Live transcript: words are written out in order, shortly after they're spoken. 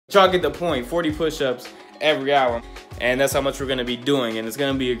Y'all get the point. 40 push-ups every hour. And that's how much we're going to be doing. And it's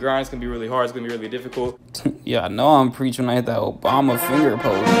going to be a grind. It's going to be really hard. It's going to be really difficult. Yeah, I know I'm preaching when I hit that Obama finger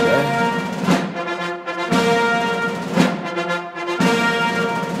pose, man.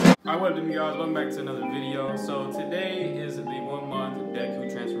 Alright, what up, you guys? Welcome back to another video. So today is the 1 month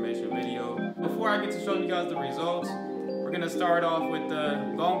Deku transformation video. Before I get to show you guys the results, we're going to start off with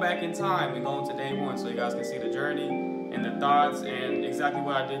going back in time and going to day 1 so you guys can see the journey and the thoughts and exactly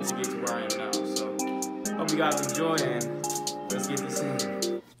what I did to get to where I am now. So hope you guys enjoy and let's get this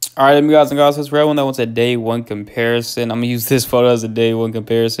in. Alright, guys and guys, so for everyone that wants a day 1 comparison, I'm going to use this photo as a day 1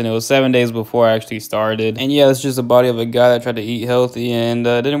 comparison. It was 7 days before I actually started. And yeah, it's just a body of a guy that tried to eat healthy and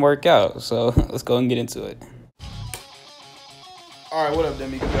didn't work out. So let's go and get into it. Alright, what up,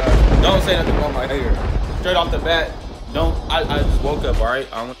 Demi? Guys? Don't say nothing about my hair. Straight off the bat, I just woke up, alright?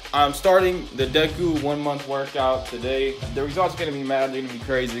 I'm starting the Deku 1 month workout today. The results are going to be mad. They're going to be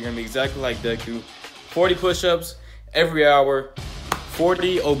crazy. They're going to be exactly like Deku. 40 push-ups every hour.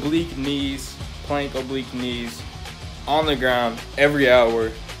 40 oblique knees, plank oblique knees on the ground every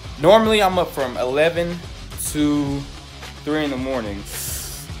hour. Normally, I'm up from 11 to 3 in the morning.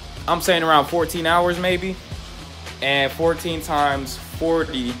 I'm saying around 14 hours maybe. And 14 times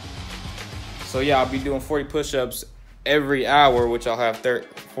 40. So yeah, I'll be doing 40 push-ups every hour, which I'll have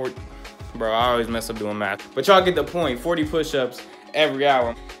 40. Bro, I always mess up doing math. But y'all get the point. 40 push-ups every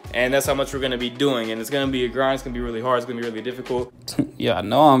hour. And that's how much we're going to be doing. And it's going to be a grind. It's going to be really hard. It's going to be really difficult. Yeah, I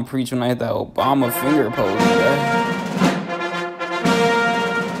know I'm preaching when I hit that Obama finger pose, man.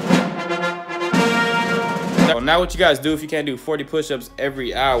 So now what you guys do if you can't do 40 push-ups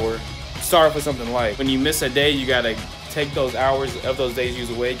every hour, start off with something light. When you miss a day, you got to take those hours of those days you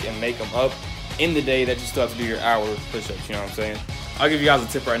was awake and make them up in the day that you still have to do your hour of push-ups. You know what I'm saying? I'll give you guys a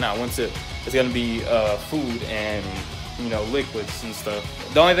tip right now. 1 tip. It's going to be food and, you know, liquids and stuff.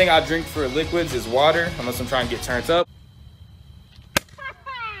 The only thing I drink for liquids is water, unless I'm trying to get turned up.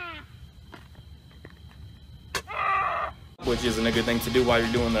 Which isn't a good thing to do while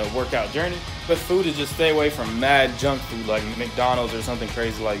you're doing the workout journey. But food is just stay away from mad junk food like McDonald's or something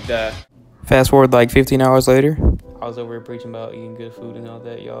crazy like that. Fast forward like 15 hours later. I was over here preaching about eating good food and all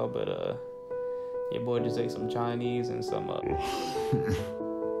that, y'all, but your boy just ate some Chinese and some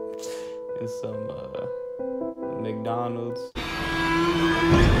McDonald's.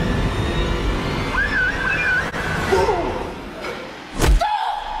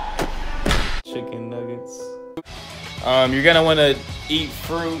 Chicken nuggets. You're gonna want to eat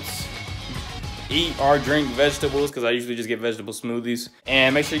fruits, eat or drink vegetables, because I usually just get vegetable smoothies,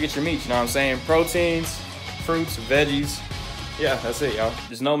 and make sure you get your meat. You know what I'm saying? Proteins, fruits, veggies. Yeah, that's it, y'all.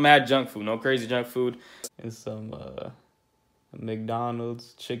 There's no mad junk food, no crazy junk food. And some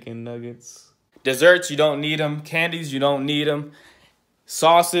McDonald's chicken nuggets. Desserts, you don't need them. Candies, you don't need them.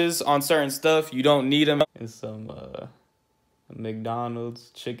 Sauces on certain stuff, you don't need them. And some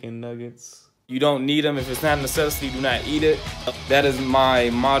McDonald's chicken nuggets. You don't need them. If it's not a necessity, do not eat it. That is my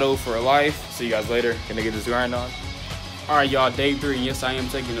motto for life. See you guys later. Gonna get this grind on. All right, y'all, day 3, and yes, I am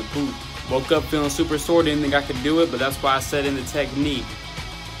taking a poop. Woke up feeling super sore, didn't think I could do it, but that's why I set in the technique.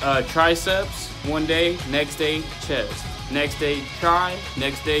 Triceps, 1 day, next day, chest. Next day, tri,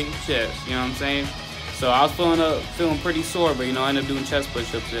 next day, chest. You know what I'm saying? So I was feeling pretty sore, but, you know, I ended up doing chest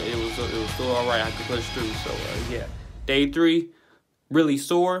push-ups. It was still all right. I could push through, so, yeah. Day 3, really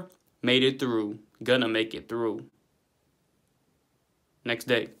sore, made it through. Gonna make it through. Next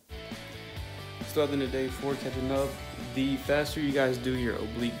day. Still at the end of day 4, catching up. The faster you guys do your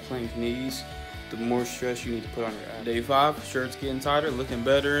oblique plank knees, the more stress you need to put on your abs. Day 5, shirts getting tighter, looking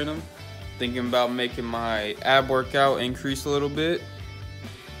better in them. Thinking about making my ab workout increase a little bit.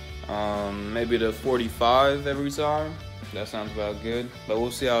 Maybe to 45 every time. That sounds about good, but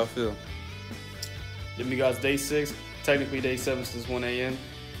we'll see how I feel. Give me guys day 6, technically day 7 since 1 a.m.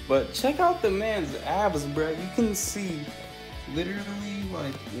 But check out the man's abs, bro. You can see literally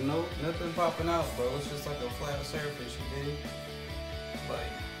like nothing popping out, bro. It's just like a flat surface, you dig?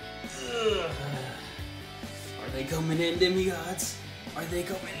 Like, ugh. Are they coming in, demigods? Are they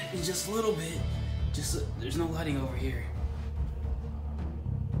coming in just a little bit? Just there's no lighting over here.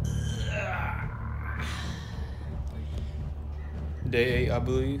 Day 8, I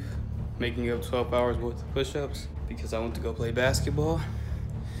believe. Making up 12 hours worth of push-ups because I went to go play basketball,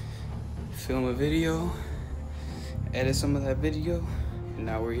 film a video, edit some of that video, and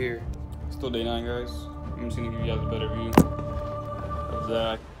now we're here. Still day 9, guys. I'm just gonna give you guys a better view of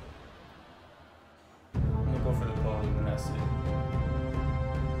that. I'm gonna go for the pause and that's it.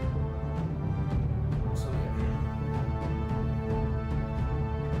 So yeah.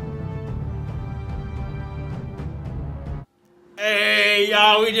 Hey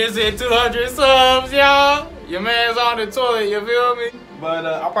y'all, we just hit 200 subs, y'all. Your man's on the toilet, you feel me? But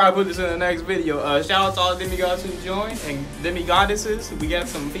I'll probably put this in the next video. Shout out to all the demigods who joined and demigoddesses. We got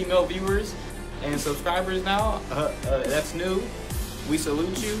some female viewers and subscribers now. That's new. We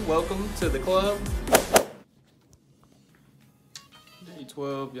salute you. Welcome to the club. Day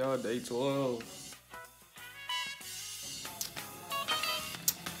 12, y'all. Day 12.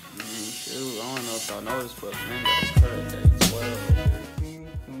 Shoot, I don't know if y'all noticed, but man, got his current day 12.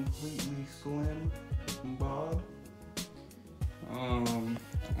 Completely slim bod.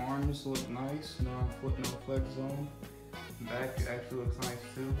 Arms look nice, no foot, no flex zone. Back actually looks nice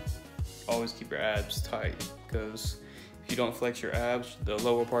too. Always keep your abs tight, because if you don't flex your abs, the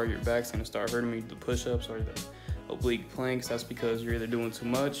lower part of your back's gonna start hurting me. The push-ups or the oblique planks, that's because you're either doing too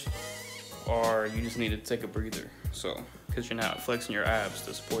much or you just need to take a breather. So, because you're not flexing your abs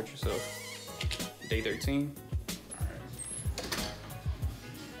to support yourself. Day 13.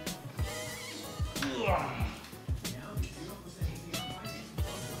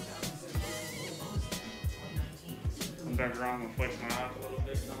 I'm back around and flex my abs a little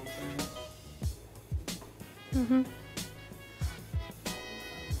bit, you know what I'm saying?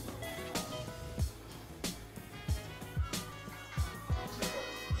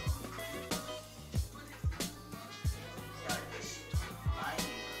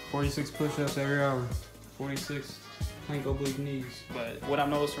 46 push-ups every hour, 46 plank oblique knees. But what I'm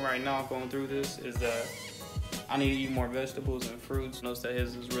noticing right now going through this is that I need to eat more vegetables and fruits. Notice that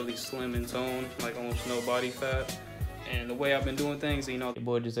his is really slim in tone, like almost no body fat. And the way I've been doing things, you know, the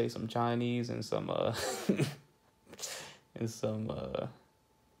boy just ate some Chinese and some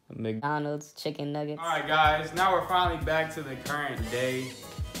McDonald's chicken nuggets. All right, guys, now we're finally back to the current day.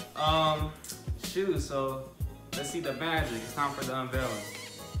 Shoot, so let's see the magic. It's time for the unveiling.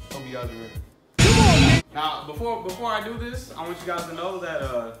 Hope you guys are ready. Now, before I do this, I want you guys to know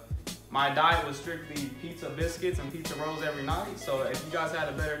that my diet was strictly pizza biscuits and pizza rolls every night. So if you guys had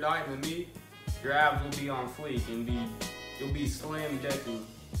a better diet than me, your abs will be on fleek and you'll be slim Deku.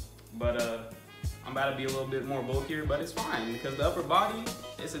 But I'm about to be a little bit more bulkier, but it's fine because the upper body,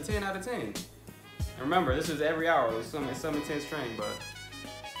 it's a 10 out of 10. And remember, this is every hour. It's some intense training, but.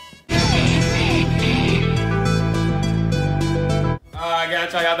 I gotta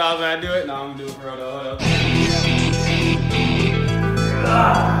try y'all thoughts when I do it. No, I'm gonna do it for real though. Hold up.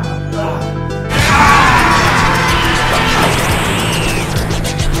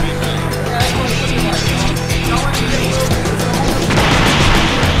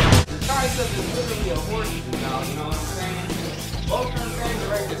 The tricep is literally a horseshoe now, you know what I'm saying? Both terms things are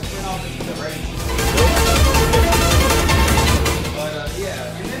ready to spin off into the race. But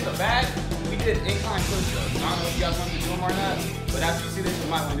yeah, and then the back, we did incline push-ups. I don't know if you guys want to do them or not. But after you see this, you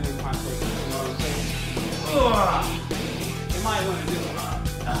might want to do incline push-ups, you know what I'm saying? You might want to do them.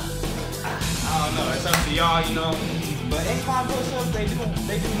 I don't know, it's up to y'all, you know. But incline push-ups,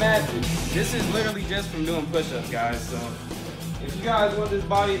 they do magic. This is literally just from doing push-ups, guys. So if you guys want this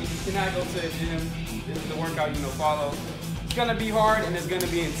body, you cannot go to the gym. This is the workout you're gonna follow. It's gonna be hard and it's gonna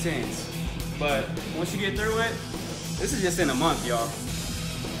be intense. But once you get through it, this is just in a month, y'all.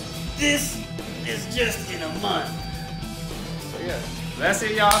 This is just in a month. Yeah, that's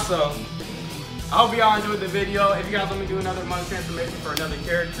it, y'all. So I hope y'all enjoyed the video. If you guys want me to do another month transformation for another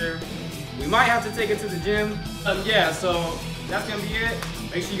character, we might have to take it to the gym. Yeah, so that's gonna be it.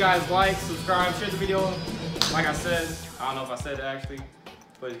 Make sure you guys like, subscribe, share the video. Like I said, I don't know if I said it actually,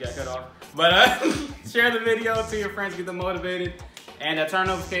 but it got cut off. But share the video to your friends, get them motivated, and turn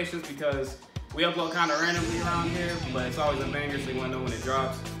notifications because we upload kind of randomly around here, but it's always a banger, so you wanna know when it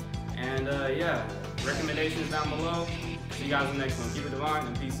drops. And yeah, recommendations down below. See you guys in the next one. Keep it divine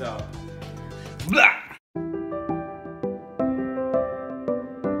and peace out. Blah!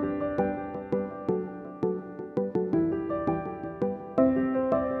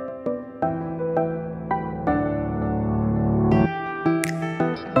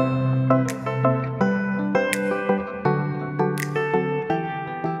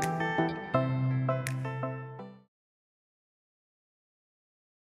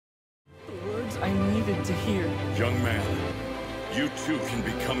 I needed to hear. Young man, you too can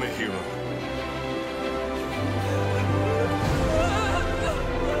become a hero.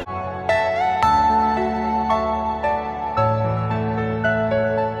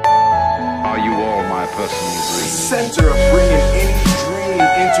 Are you all my personal dreams? Center of bringing any dream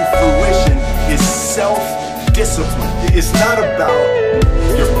into fruition is self-discipline. It's not about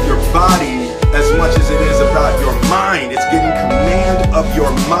your body as much as it is about your mind. It's getting command of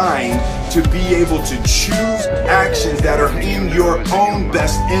your mind to be able to choose actions that are in your own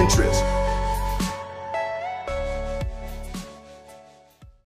best interest.